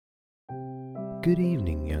Good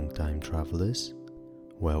evening, young time travelers.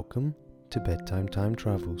 Welcome to Bedtime Time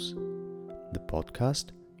Travels, the podcast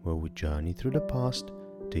where we journey through the past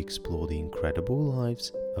to explore the incredible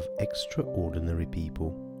lives of extraordinary people.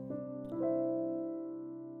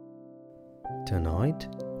 Tonight,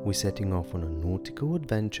 we're setting off on a nautical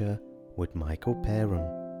adventure with Michael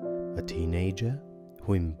Perham, a teenager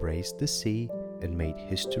who embraced the sea and made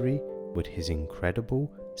history with his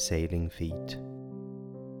incredible sailing feat.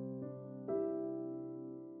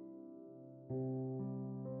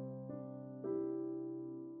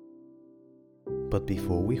 But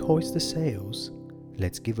before we hoist the sails,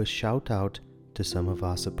 let's give a shout out to some of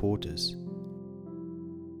our supporters.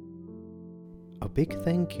 A big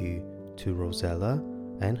thank you to Rosella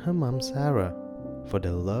and her mum Sarah for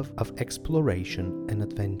their love of exploration and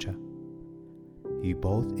adventure. You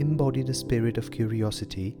both embody the spirit of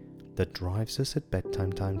curiosity that drives us at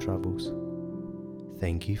Bedtime Time Travels.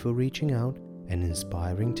 Thank you for reaching out and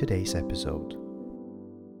inspiring today's episode.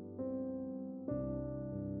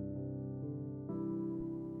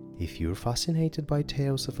 If you're fascinated by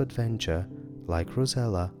tales of adventure like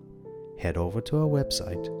Rosella, head over to our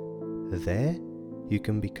website. There, you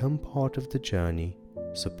can become part of the journey,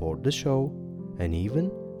 support the show, and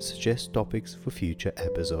even suggest topics for future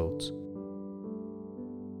episodes.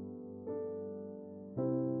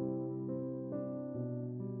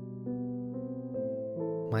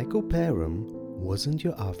 Michael Perham wasn't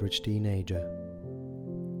your average teenager.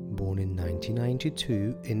 Born in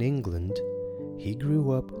 1992 in England, he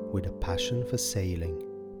grew up with a passion for sailing,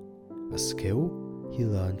 a skill he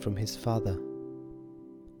learned from his father.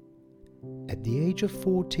 At the age of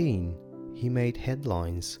 14, he made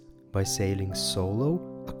headlines by sailing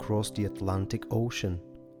solo across the Atlantic Ocean.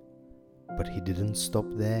 But he didn't stop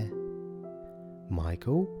there.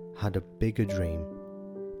 Michael had a bigger dream: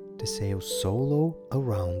 to sail solo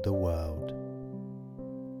around the world.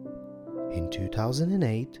 In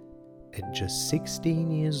 2008, at just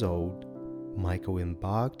 16 years old, Michael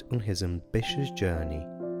embarked on his ambitious journey.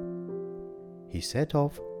 He set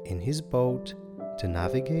off in his boat to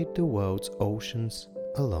navigate the world's oceans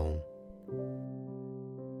alone.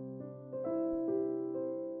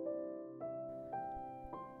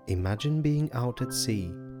 Imagine being out at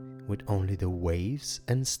sea with only the waves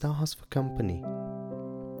and stars for company,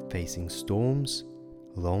 facing storms,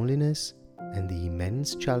 loneliness, and the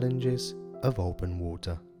immense challenges of open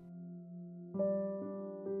water.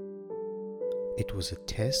 It was a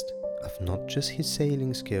test of not just his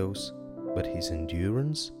sailing skills, but his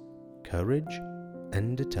endurance, courage,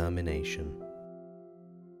 and determination.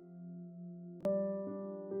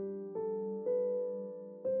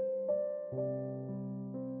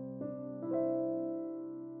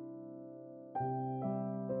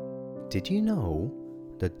 Did you know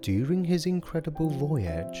that during his incredible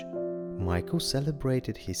voyage, Michael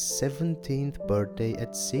celebrated his 17th birthday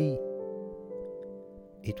at sea?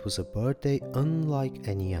 It was a birthday unlike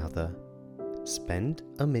any other, spent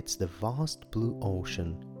amidst the vast blue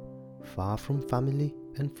ocean, far from family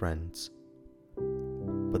and friends.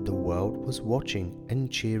 But the world was watching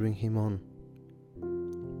and cheering him on.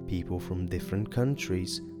 People from different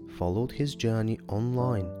countries followed his journey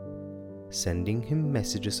online, sending him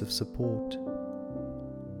messages of support.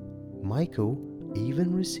 Michael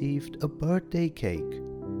even received a birthday cake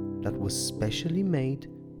that was specially made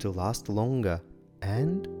to last longer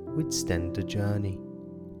and withstand the journey.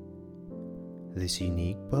 This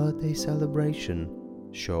unique birthday celebration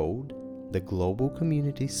showed the global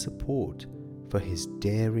community's support for his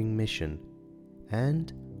daring mission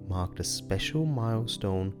and marked a special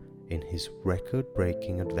milestone in his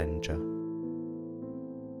record-breaking adventure.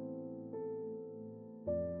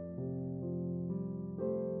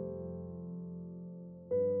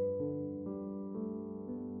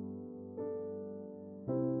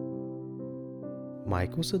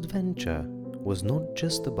 Michael's adventure was not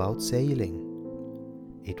just about sailing.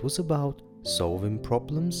 It was about solving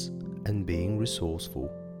problems and being resourceful.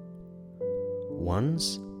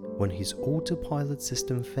 Once, when his autopilot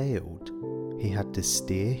system failed, he had to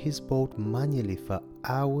steer his boat manually for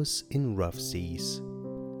hours in rough seas.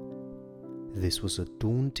 This was a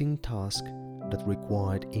daunting task that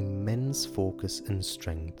required immense focus and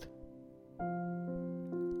strength.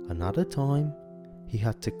 Another time, he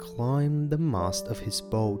had to climb the mast of his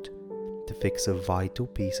boat to fix a vital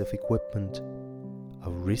piece of equipment, a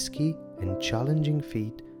risky and challenging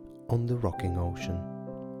feat on the rocking ocean.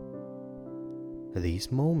 These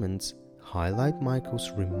moments highlight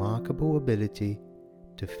Michael's remarkable ability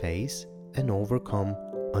to face and overcome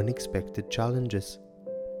unexpected challenges,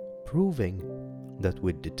 proving that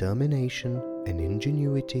with determination and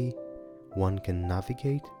ingenuity, one can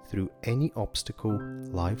navigate through any obstacle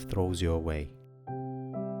life throws your way.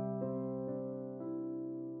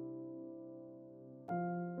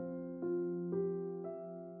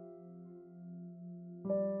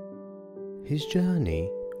 His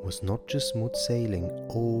journey was not just smooth sailing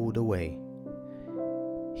all the way.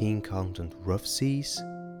 He encountered rough seas,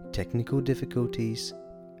 technical difficulties,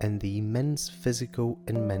 and the immense physical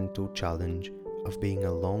and mental challenge of being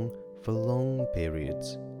alone for long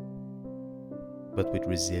periods. But with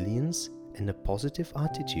resilience and a positive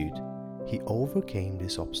attitude, he overcame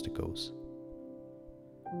these obstacles.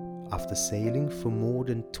 After sailing for more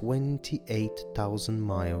than 28,000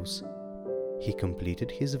 miles, he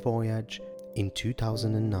completed his voyage in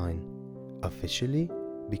 2009, officially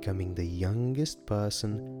becoming the youngest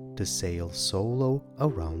person to sail solo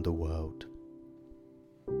around the world.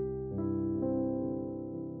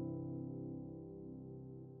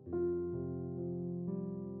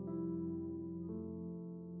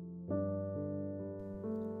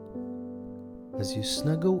 As you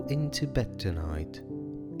snuggle into bed tonight,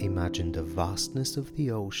 imagine the vastness of the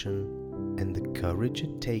ocean and the courage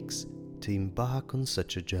it takes to embark on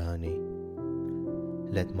such a journey.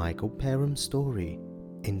 Let Michael Perham's story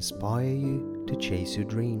inspire you to chase your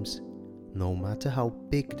dreams, no matter how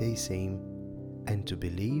big they seem, and to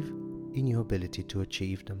believe in your ability to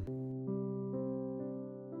achieve them.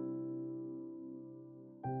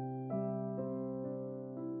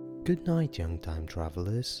 Good night, young time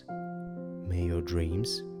travelers. May your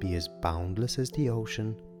dreams be as boundless as the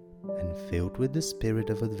ocean and filled with the spirit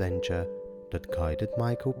of adventure that guided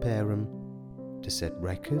Michael Perham to set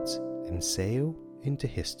records and sail into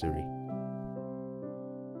history.